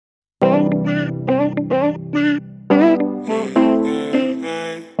I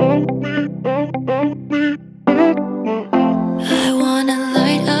wanna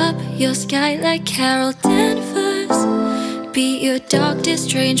light up your sky like Carol Danvers, be your Doctor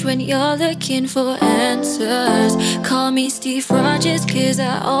Strange when you're looking for answers. Call me Steve Rogers, 'cause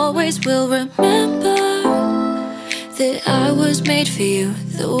I always will remember that I was made for you,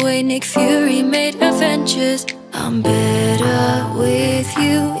 the way Nick Fury made Avengers. I'm better with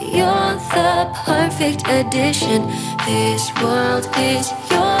you, you're the perfect addition. This world is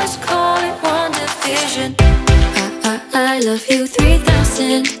yours, call it WandaVision. I love you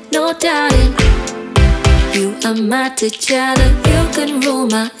 3000, no doubting. You are my T'Challa, you can rule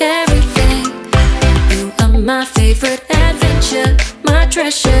my everything. You are my favorite adventure, my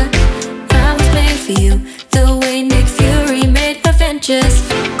treasure. I was made for you, the way Nick Fury made Avengers.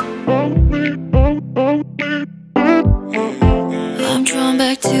 I'm drawn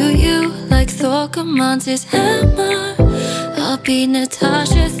back to you like Thor commands his hammer. I'll be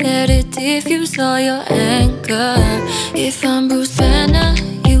Natasha there to diffuse all your anger. If I'm Bruce Banner,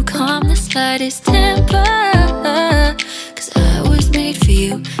 you calm the slightest temper. 'Cause I was made for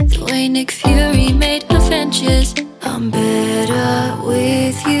you, the way Nick Fury made Avengers. I'm better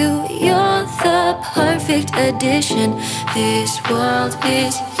with you, you're the perfect addition. This world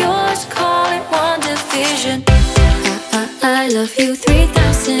is yours, call it WandaVision. I love you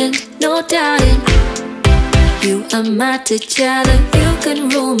 3000, no doubting. You are my T'Challa, you can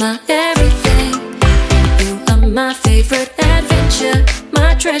rule my everything. You are my favorite adventure,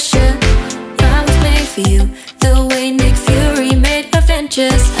 my treasure. I was made for you, the way Nick Fury made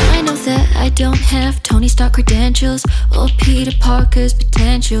Avengers. I know that I don't have Tony Stark credentials or Peter Parker's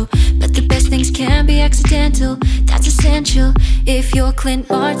potential, but the best things can be accidental, that's essential. If you're Clint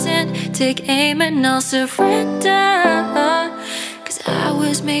Barton, take aim and I'll surrender. 'Cause I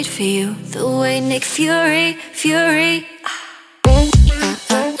was made for you, the way Nick Fury.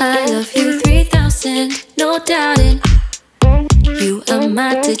 I love you 3000, no doubting. You are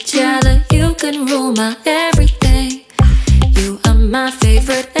my T'Challa, you can rule my everything. You are my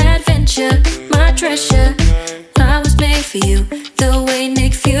favorite adventure, my treasure. I was made for you, the way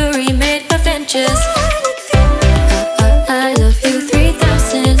Nick Fury made Avengers. I love you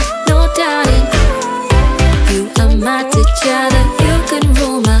 3000, no doubting. You are my T'Challa, you can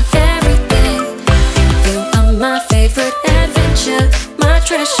rule my everything. You are my favorite adventure, my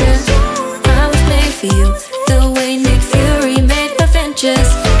treasure. I was made for you, the way Nick Fury made Avengers.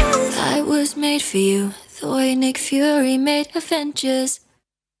 I was made for you, the way Nick Fury made Avengers.